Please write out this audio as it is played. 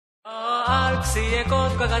복스의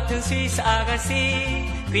꽃과 같은 스위스 아가씨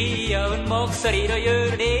귀여운 목소리로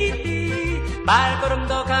요르레이띠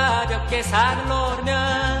발걸음도 가볍게 산을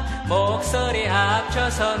오르며 목소리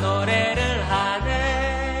합쳐서 노래를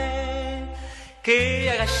하네 그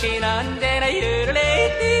아가씨는 언제나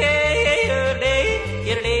요르레이띠 요르레이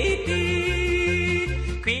요르레이띠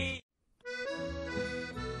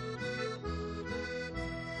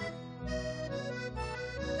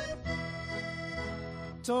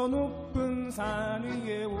저 높은 산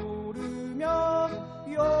위에 오르며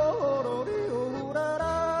요로리오라라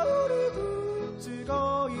우리도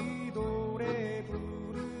즐거이 노래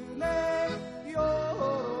부르네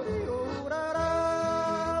요로리오라라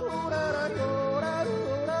오라라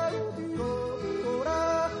요라로라 우디오라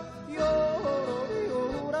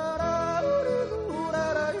요로리오라라 우리도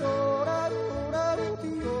오라라 요라로라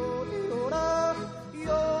우디오라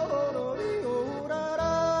요로리오라라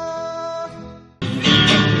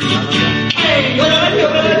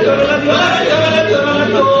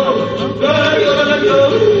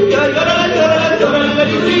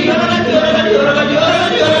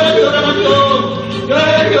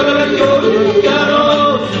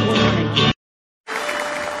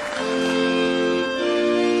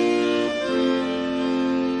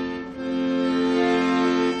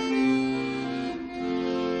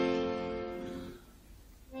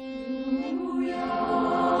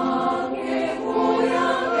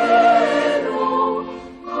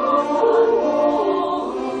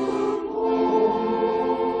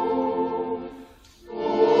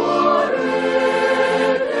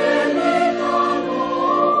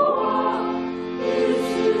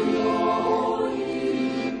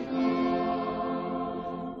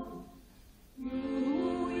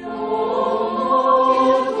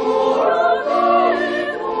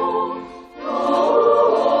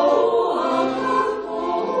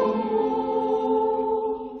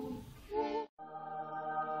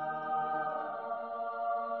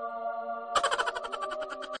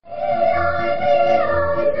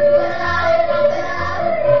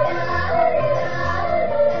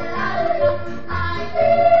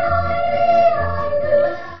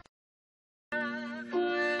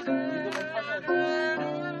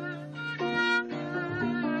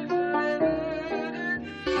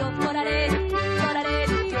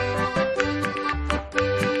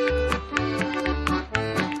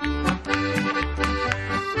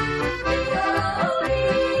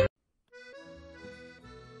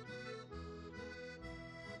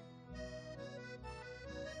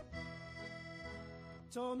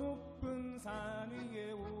저 높은 산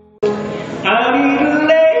위에 아리를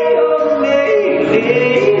레요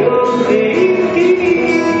레요 레이디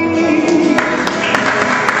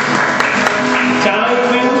작은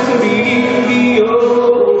소리요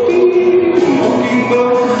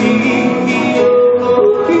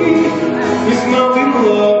It's not in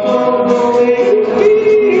love lady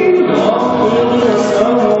not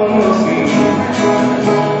someone to see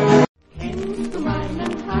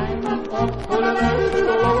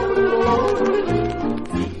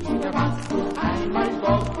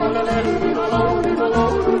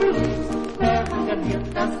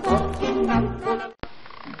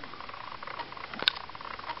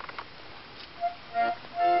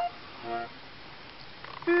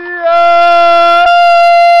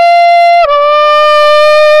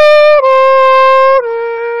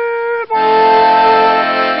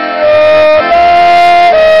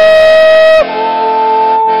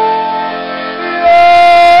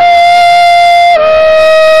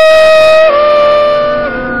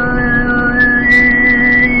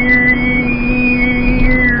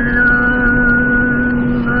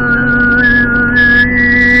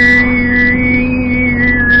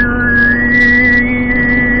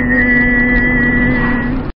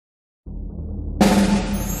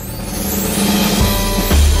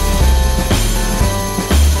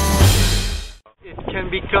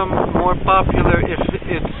become more popular if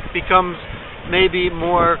it becomes maybe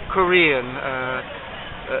more Korean,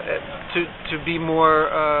 to be more.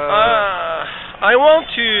 I want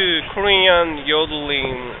to Korean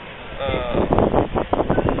yodeling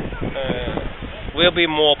will be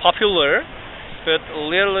more popular, but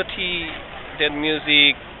reality that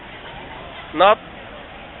music not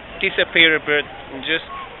disappear but just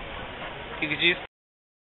exist.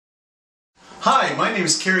 Hi, my name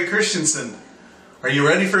is Kerry Christensen. Are you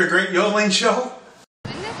ready for a great yodeling show?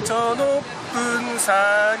 저 높은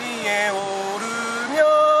산 위에 오르며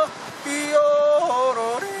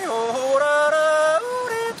요로리오라라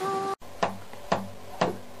우리도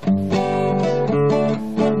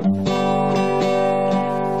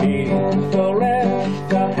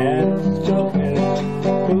Foresta, herrens,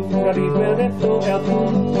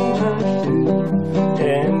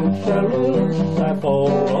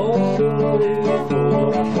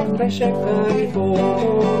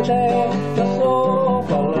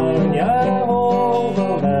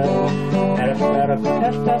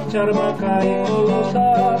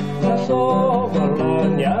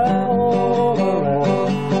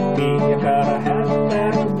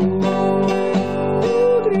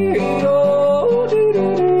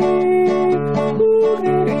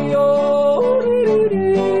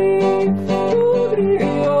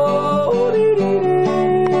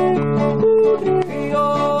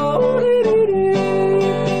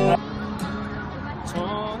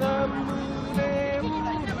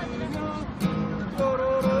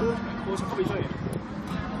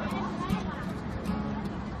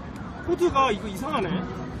 코드가 이거 이상하네.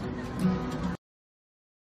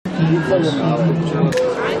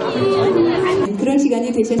 그런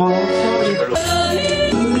시간이 되셨나요?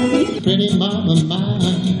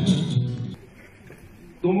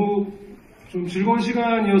 너무 좀 즐거운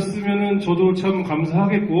시간이었으면 저도 참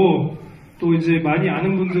감사하겠고, 또 이제 많이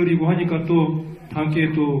아는 분들이고 하니까 또 다음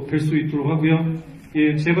기회에 또 뵐 수 있도록 하고요.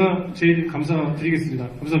 예, 제가 제일 감사드리겠습니다.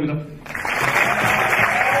 감사합니다.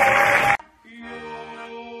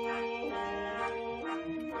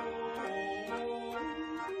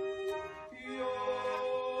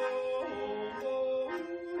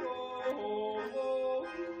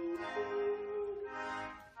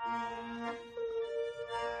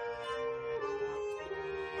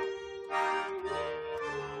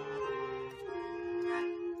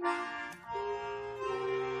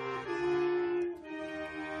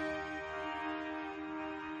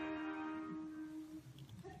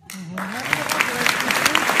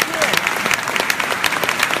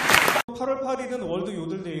 월드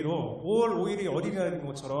요들데이로 5월 5일이 어린이날인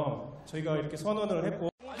것처럼 저희가 이렇게 선언을 했고.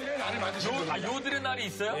 요들의 날이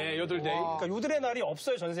있어요? 네, 요들데이. 그러니까 요들의 날이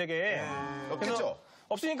없어요, 전 세계에. 없겠죠?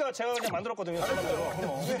 없으니까 제가 그냥 만들었거든요.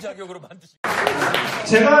 무슨 자격으로 만드신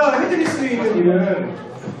제가 해드릴 수 있는 일은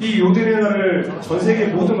이 요들의 날을 전 세계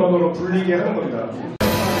모든 언어로 불리게 하는 겁니다.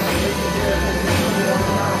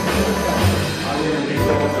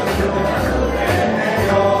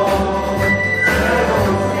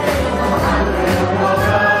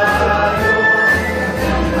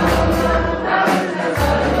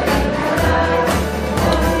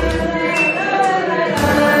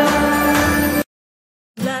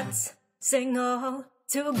 Sing all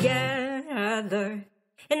together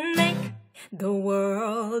and make the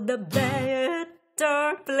world a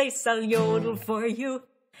better place. I'll yodel for you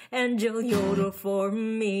and you'll yodel for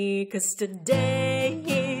me, 'cause today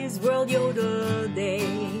is World Yodel Day.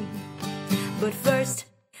 But first,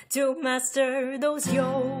 to master those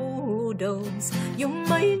yodels, you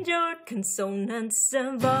mind your consonants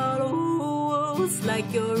and vowels, like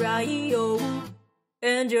your I-O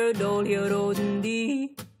and your dol, your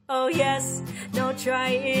O-D. Oh yes, now try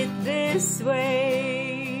it this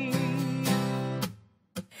way.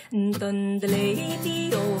 Tân the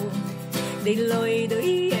lady oh, they loy the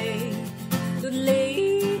the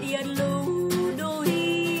lady at low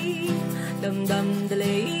he, dum dum the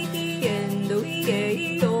lady and the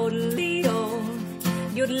oh leo,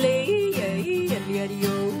 your lady and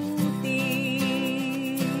yo.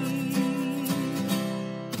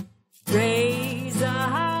 Raise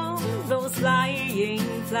out those flying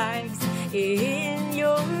flags in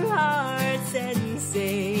your hearts and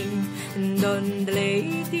sing. Don the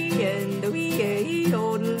lady and the wee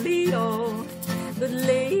only oh, the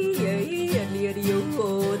lady and the you.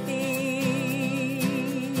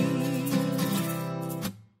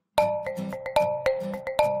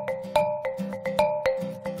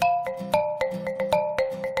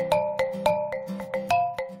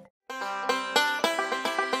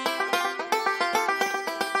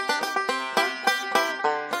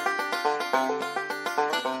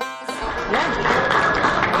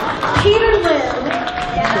 Peter Lim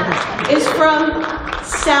is from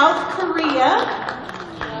South Korea,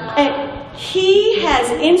 and he has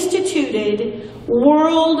instituted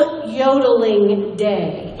World Yodeling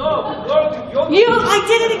Day. I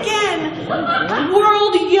did it again!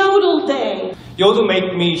 World Yodel Day. Yodel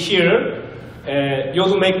make me here.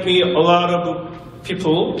 Yodel make me a lot of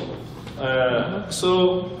people.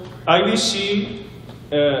 So I wish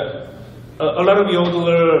a lot of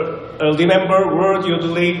yodeler remember World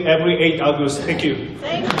Yodeling every 8 August. Thank you.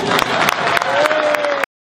 Thank you.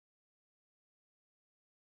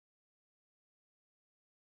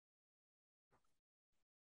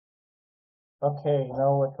 Okay,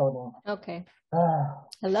 now we're coding. Okay.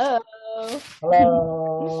 Hello.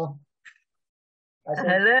 Hello.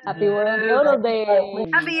 Hello. Happy World Yodel Day.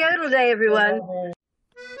 Happy Yodel Day, everyone.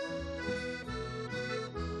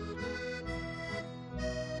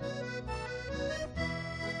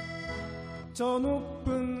 저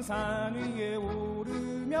높은 산 위에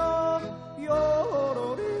오르며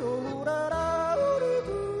요로리 요라라